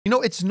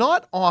it's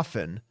not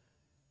often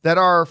that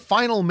our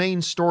final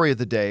main story of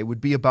the day would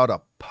be about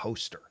a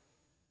poster.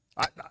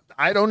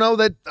 I don't know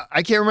that,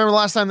 I can't remember the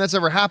last time that's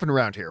ever happened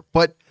around here,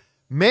 but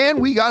man,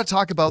 we got to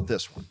talk about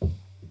this one.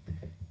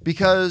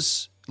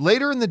 Because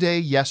later in the day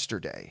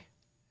yesterday,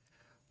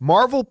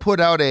 Marvel put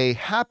out a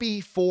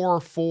Happy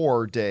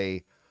 4/4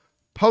 Day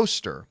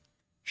poster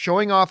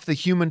showing off the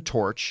Human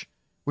Torch,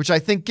 which I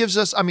think gives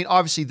us, I mean,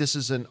 obviously this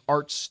is an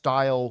art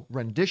style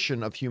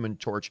rendition of Human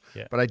Torch,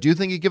 but I do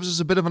think it gives us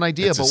a bit of an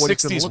idea about what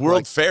it's going to look like.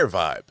 World Fair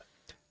vibe.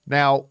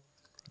 Now,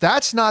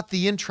 that's not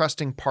the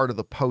interesting part of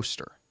the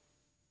poster.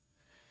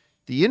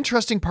 The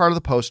interesting part of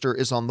the poster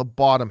is on the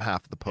bottom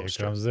half of the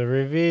poster. Here comes the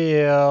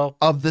reveal.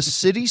 Of the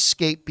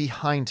cityscape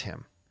behind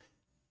him.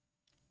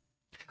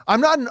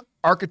 I'm not an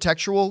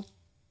architectural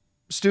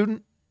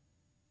student.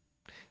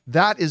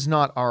 That is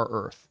not our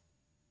Earth.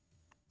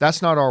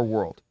 That's not our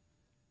world.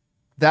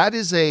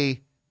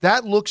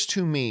 That looks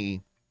to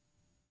me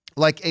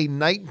like a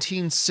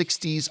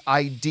 1960s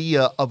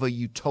idea of a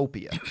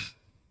utopia.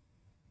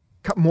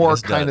 More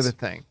kind of a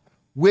thing.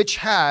 Which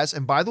has,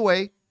 and by the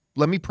way,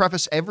 let me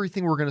preface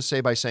everything we're going to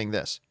say by saying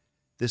this.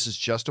 This is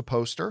just a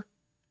poster.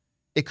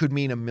 It could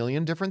mean a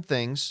million different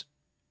things.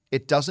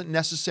 It doesn't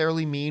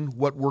necessarily mean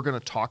what we're going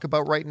to talk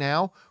about right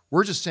now.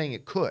 We're just saying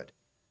it could.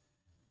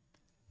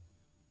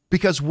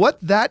 Because what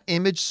that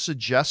image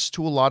suggests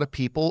to a lot of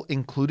people,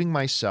 including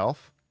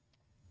myself,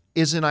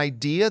 is an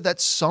idea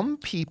that some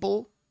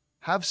people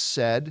have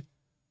said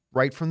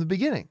right from the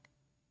beginning.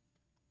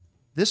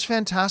 This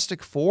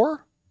Fantastic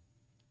Four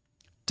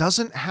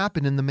doesn't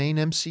happen in the main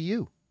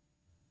MCU.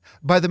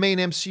 By the main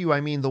MCU,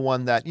 I mean the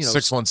one that,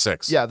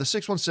 616. Yeah, the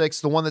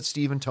 616, the one that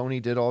Steve and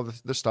Tony did all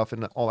the stuff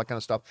and all that kind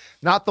of stuff.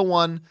 Not the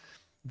one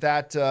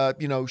that,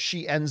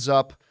 she ends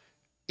up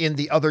in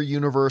the other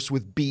universe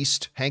with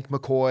Beast, Hank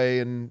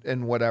McCoy,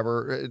 and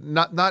whatever.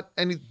 Not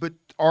any, but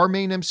our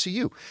main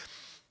MCU.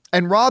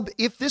 And Rob,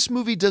 if this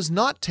movie does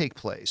not take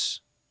place,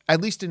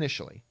 at least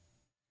initially,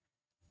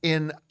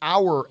 in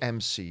our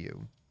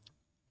MCU,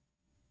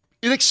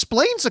 it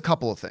explains a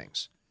couple of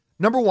things.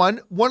 Number one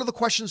of the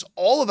questions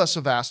all of us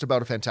have asked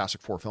about a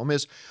Fantastic Four film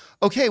is,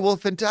 okay, well,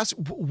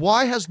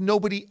 why has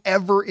nobody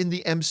ever in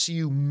the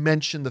MCU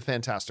mentioned the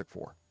Fantastic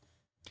Four?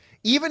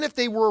 Even if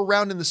they were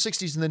around in the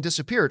 60s and then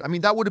disappeared, I mean,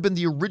 that would have been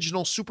the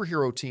original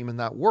superhero team in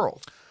that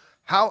world.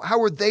 How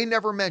were they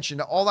never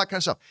mentioned? All that kind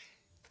of stuff.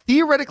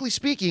 Theoretically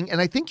speaking,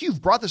 and I think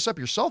you've brought this up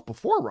yourself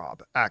before,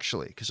 Rob,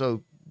 actually, because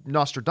so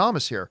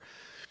Nostradamus here.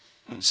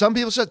 Some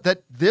people said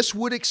that this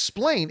would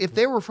explain, if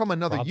they were from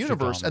another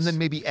universe and then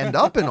maybe end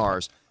up in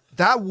ours,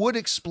 that would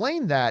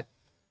explain that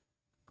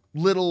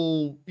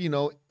little,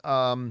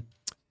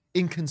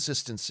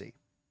 inconsistency,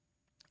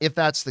 if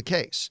that's the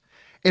case.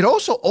 It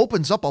also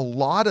opens up a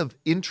lot of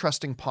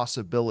interesting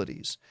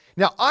possibilities.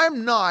 Now,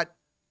 I'm not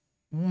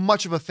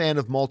much of a fan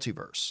of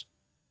multiverse,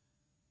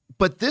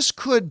 but this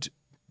could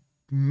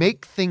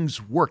make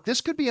things work.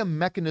 This could be a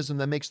mechanism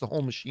that makes the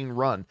whole machine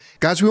run.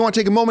 Guys, we want to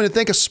take a moment to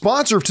thank a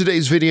sponsor of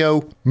today's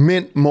video,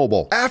 Mint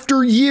Mobile.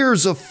 After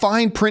years of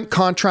fine print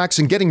contracts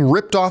and getting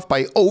ripped off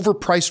by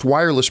overpriced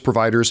wireless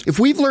providers, if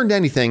we've learned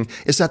anything,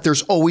 it's that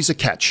there's always a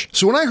catch.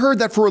 So when I heard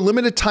that for a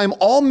limited time,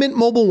 all Mint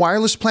Mobile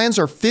wireless plans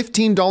are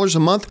 $15 a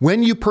month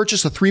when you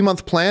purchase a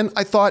 3-month plan,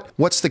 I thought,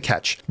 what's the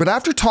catch? But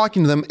after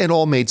talking to them, it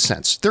all made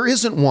sense. There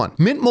isn't one.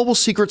 Mint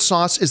Mobile's secret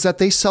sauce is that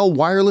they sell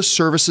wireless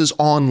services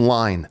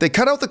online. They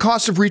cut out the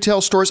cost of retail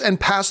stores and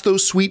pass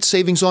those sweet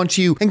savings on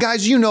to you. And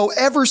guys,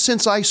 ever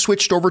since I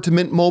switched over to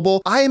Mint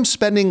Mobile, I am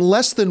spending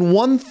less than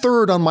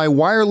 1/3 on my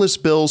wireless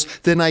bills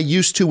than I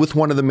used to with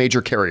one of the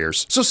major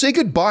carriers. So say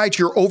goodbye to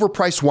your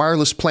overpriced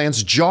wireless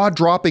plans,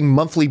 jaw-dropping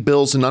monthly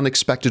bills, and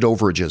unexpected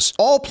overages.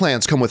 All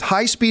plans come with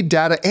high-speed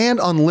data and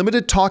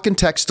unlimited talk and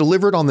text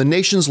delivered on the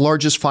nation's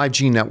largest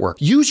 5G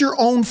network. Use your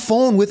own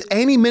phone with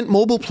any Mint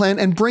Mobile plan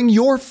and bring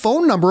your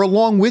phone number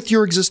along with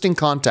your existing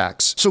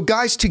contacts. So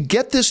guys, to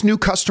get this new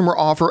customer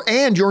offer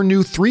and your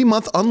new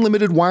 3-month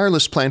unlimited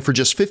wireless plan for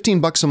just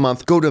 $15 a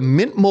month, go to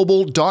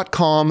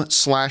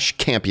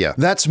mintmobile.com/Campea.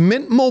 That's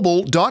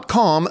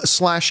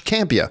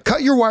mintmobile.com/Campea.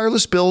 Cut your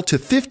wireless bill to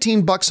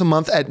 $15 a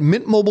month at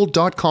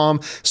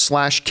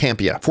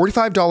mintmobile.com/Campea.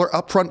 $45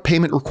 upfront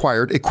payment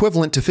required,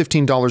 equivalent to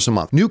 $15 a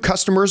month. New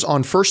customers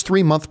on first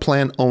 3-month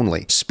plan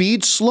only.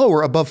 Speed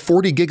slower above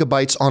 40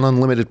 gigabytes on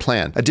unlimited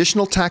plan.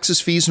 Additional taxes,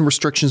 fees, and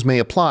restrictions may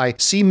apply.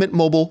 See Mint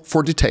Mobile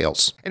for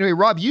details. Anyway,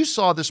 Rob, you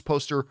saw this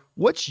poster.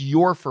 What's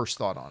your first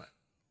thought on it?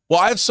 Well,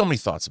 I have so many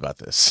thoughts about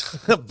this,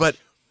 but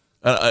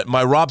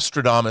my Rob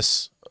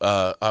Stradamus,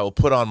 I will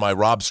put on my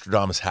Rob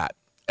Stradamus hat,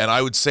 and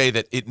I would say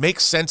that it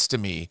makes sense to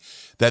me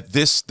that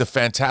the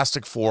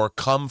Fantastic Four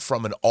come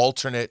from an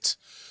alternate,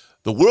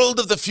 the world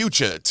of the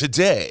future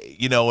today,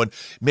 and I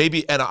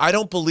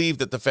don't believe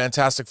that the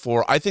Fantastic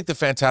Four, I think the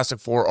Fantastic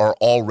Four are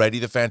already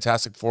the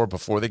Fantastic Four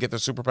before they get their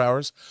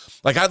superpowers.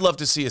 Like, I'd love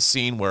to see a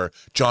scene where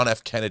John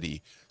F.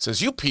 Kennedy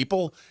says, "You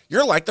people,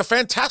 you're like the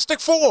Fantastic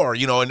Four,"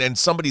 and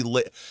somebody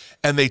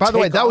and they. By the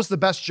way, that was the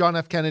best John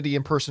F. Kennedy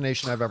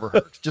impersonation I've ever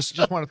heard. Just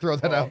want to throw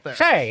that out there.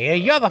 Say,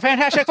 you're the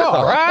Fantastic Four,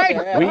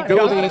 right? We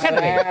do these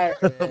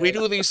things. We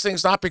do these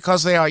things not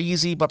because they are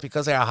easy, but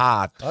because they are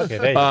hard. Okay,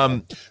 there you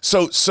go.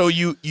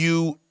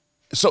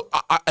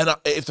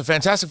 If the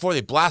Fantastic Four,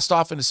 they blast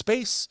off into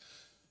space,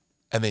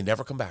 and they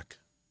never come back.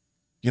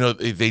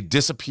 They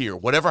disappear.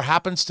 Whatever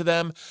happens to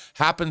them,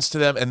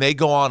 and they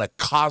go on a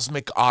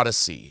cosmic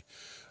odyssey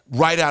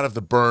right out of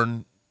the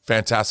Byrne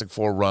Fantastic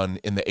Four run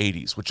in the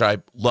 80s, which I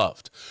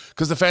loved.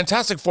 Because the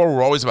Fantastic Four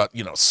were always about,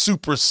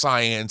 super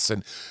science,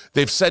 and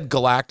they've said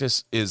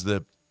Galactus is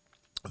the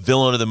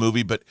villain of the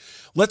movie, but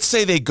let's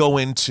say they go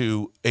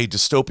into a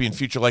dystopian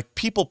future. Like,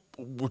 people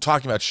were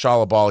talking about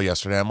Shia LaBeouf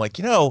yesterday. I'm like,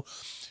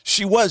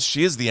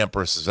 she is the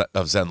Empress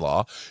of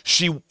Zenlaw.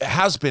 She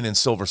has been in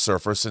Silver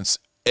Surfer since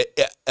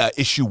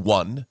issue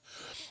 1.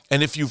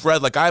 And if you've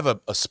read, I have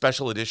a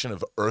special edition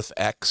of Earth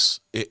X.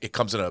 It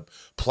comes in a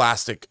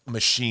plastic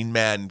machine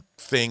man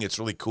thing. It's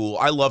really cool.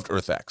 I loved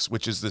Earth X,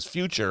 which is this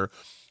future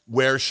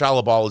where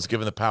Shia LaBeouf is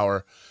given the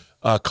power,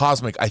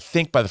 cosmic, I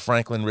think by the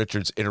Franklin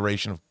Richards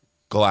iteration of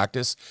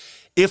Galactus.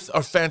 If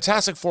a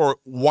Fantastic Four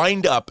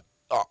wind up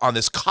on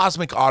this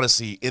cosmic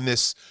odyssey in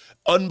this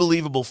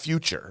unbelievable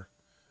future,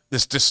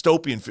 this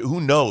dystopian,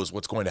 who knows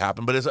what's going to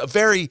happen, but it's a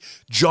very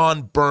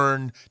John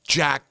Byrne,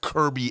 Jack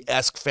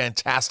Kirby-esque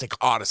fantastic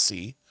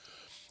odyssey.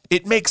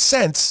 It makes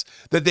sense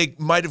that they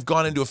might have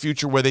gone into a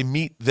future where they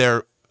meet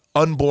their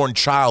unborn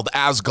child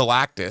as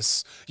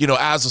Galactus,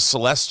 as a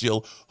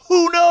Celestial.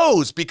 Who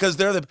knows? Because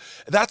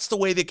that's the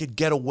way they could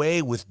get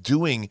away with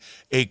doing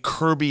a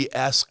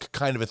Kirby-esque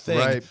kind of a thing.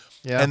 Right.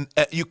 Yeah. And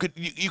you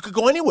could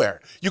go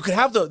anywhere. You could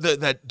have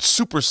that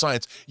super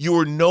science. You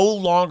are no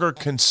longer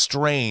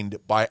constrained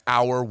by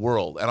our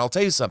world. And I'll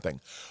tell you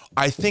something.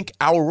 I think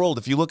our world,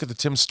 if you look at the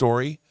Tim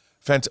Story,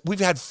 we've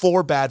had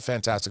 4 bad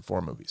Fantastic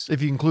Four movies.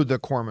 If you include the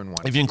Corman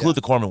one. If you include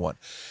the Corman one.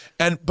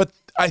 But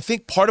I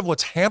think part of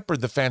what's hampered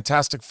the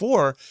Fantastic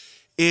Four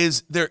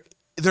is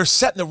they're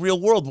set in the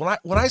real world.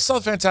 When I saw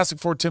the Fantastic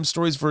Four Tim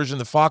Story's version,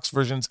 the Fox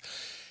versions,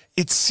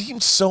 it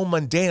seemed so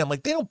mundane. I'm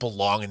like, they don't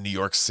belong in New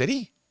York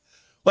City.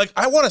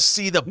 I want to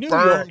see the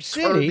Byrne,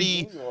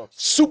 Kirby,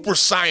 super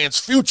science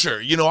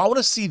future. I want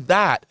to see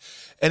that.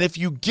 And if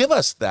you give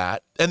us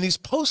that, and these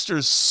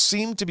posters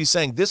seem to be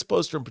saying, this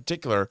poster in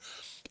particular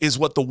is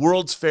what the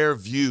World's Fair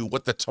view,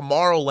 what the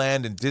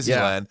Tomorrowland and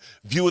Disneyland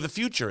view of the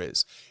future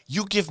is.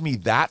 You give me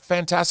that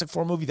Fantastic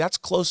Four movie, that's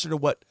closer to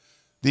what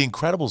The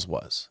Incredibles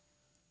was.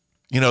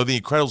 The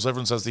Incredibles,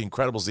 everyone says The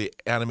Incredibles,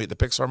 the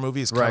Pixar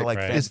movie is kind of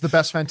right. It's the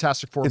best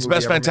Fantastic Four movie. It's the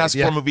best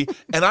Fantastic Four movie.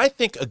 And I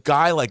think a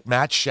guy like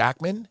Matt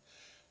Shakman,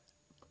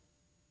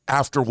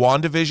 after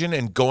WandaVision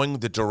and going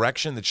the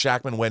direction that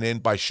Shakman went in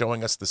by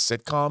showing us the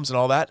sitcoms and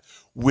all that,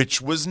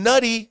 which was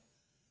nutty,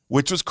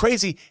 which was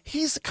crazy,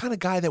 he's the kind of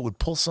guy that would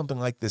pull something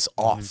like this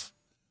off.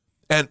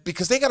 And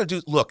because they got to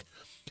do, look,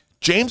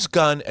 James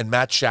Gunn and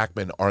Matt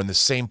Shakman are in the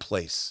same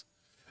place.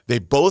 They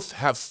both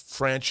have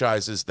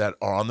franchises that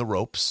are on the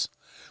ropes.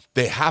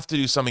 They have to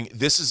do something.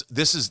 This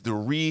is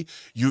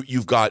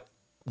you've got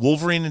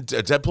Wolverine and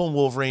Deadpool and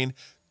Wolverine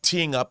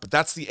teeing up, but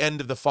that's the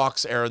end of the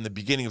Fox era and the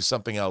beginning of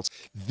something else.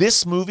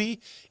 This movie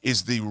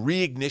is the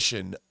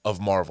reignition of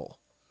Marvel.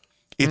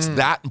 It's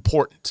that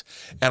important.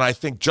 And I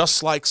think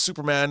just like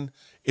Superman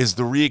is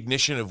the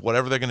reignition of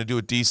whatever they're going to do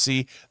at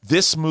DC,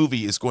 this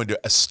movie is going to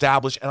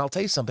establish, and I'll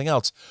tell you something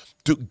else,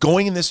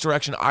 going in this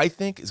direction, I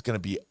think is going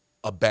to be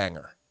a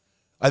banger.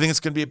 I think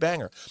it's going to be a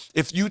banger.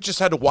 If you just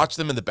had to watch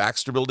them in the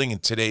Baxter Building in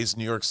today's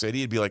New York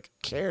City, it'd be like,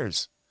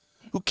 cares?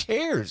 Who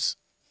cares?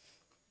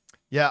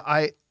 Yeah,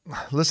 I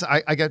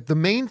got the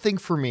main thing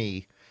for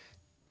me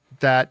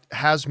that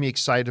has me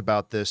excited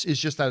about this is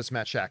just that it's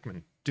Matt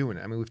Shakman doing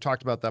it. I mean, we've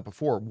talked about that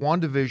before.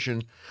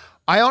 WandaVision,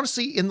 I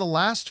honestly, in the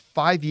last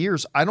 5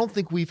 years, I don't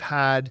think we've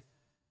had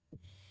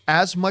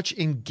as much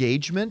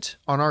engagement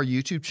on our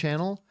YouTube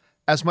channel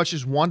as much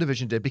as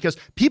WandaVision did, because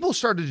people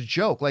started to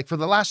joke, for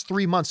the last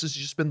 3 months, this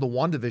has just been the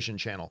WandaVision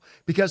channel,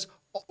 because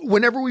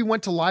whenever we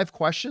went to live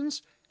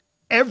questions,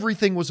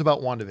 everything was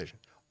about WandaVision.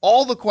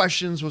 All the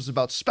questions was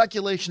about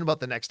speculation about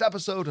the next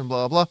episode and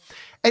blah, blah.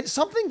 And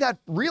something that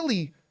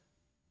really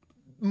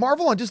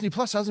Marvel on Disney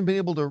Plus hasn't been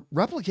able to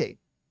replicate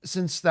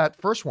since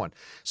that first one.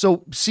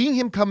 So seeing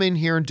him come in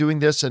here and doing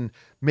this, and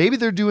maybe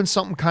they're doing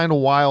something kind of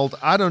wild,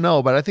 I don't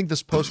know, but I think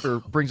this poster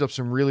brings up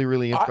some really,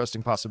 really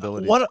interesting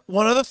possibilities.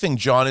 One other thing,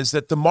 John, is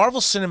that the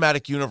Marvel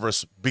Cinematic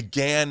Universe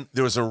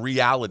there was a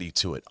reality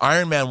to it.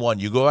 Iron Man 1,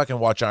 you go back and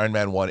watch Iron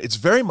Man 1, it's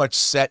very much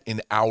set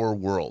in our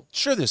world.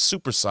 Sure, there's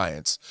super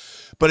science,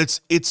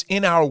 but it's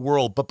in our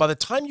world. But by the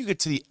time you get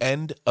to the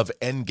end of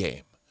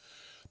Endgame,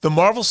 the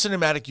Marvel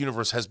Cinematic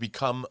Universe has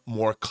become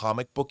more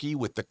comic booky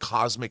with the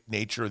cosmic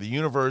nature of the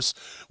universe.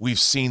 We've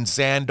seen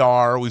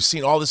Xandar. We've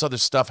seen all this other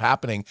stuff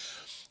happening.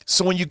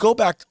 So when you go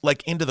back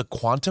into the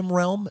quantum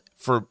realm,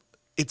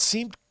 it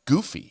seemed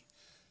goofy.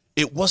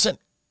 It wasn't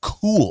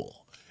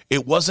cool.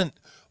 It wasn't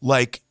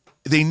like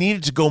they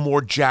needed to go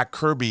more Jack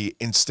Kirby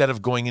instead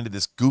of going into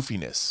this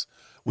goofiness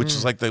which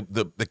is like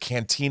the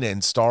cantina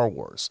in Star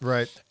Wars.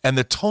 Right. And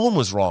the tone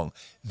was wrong.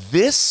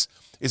 This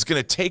is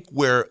going to take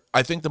where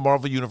I think the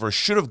Marvel Universe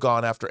should have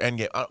gone after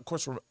Endgame. Of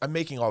course, I'm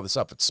making all this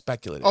up. It's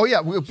speculative. Oh,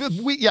 yeah.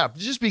 Yeah,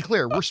 just be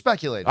clear. We're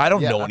speculating. I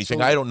don't Yeah, know anything.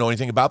 absolutely. I don't know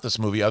anything about this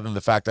movie other than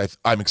the fact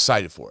I'm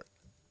excited for it.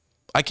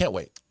 I can't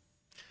wait.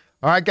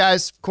 All right,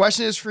 guys.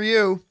 Question is for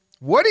you.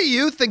 What do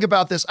you think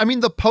about this? I mean,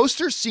 the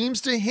poster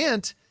seems to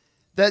hint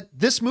that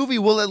this movie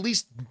will at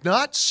least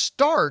not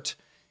start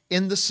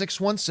in the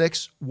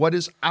 616, what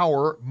is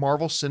our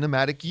Marvel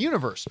Cinematic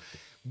Universe.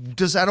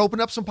 Does that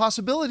open up some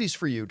possibilities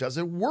for you? Does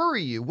it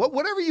worry you?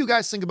 Whatever you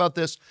guys think about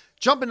this,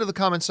 jump into the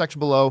comment section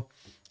below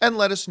and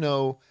let us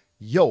know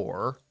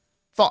your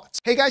thoughts.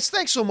 Hey guys,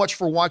 thanks so much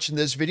for watching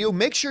this video.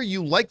 Make sure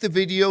you like the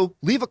video,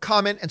 leave a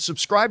comment, and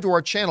subscribe to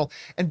our channel.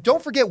 And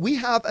don't forget, we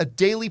have a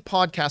daily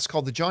podcast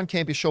called the John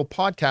Campea Show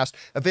podcast,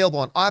 available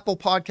on Apple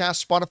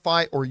Podcasts,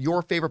 Spotify, or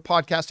your favorite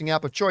podcasting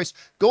app of choice.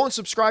 Go and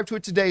subscribe to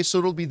it today so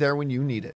it'll be there when you need it.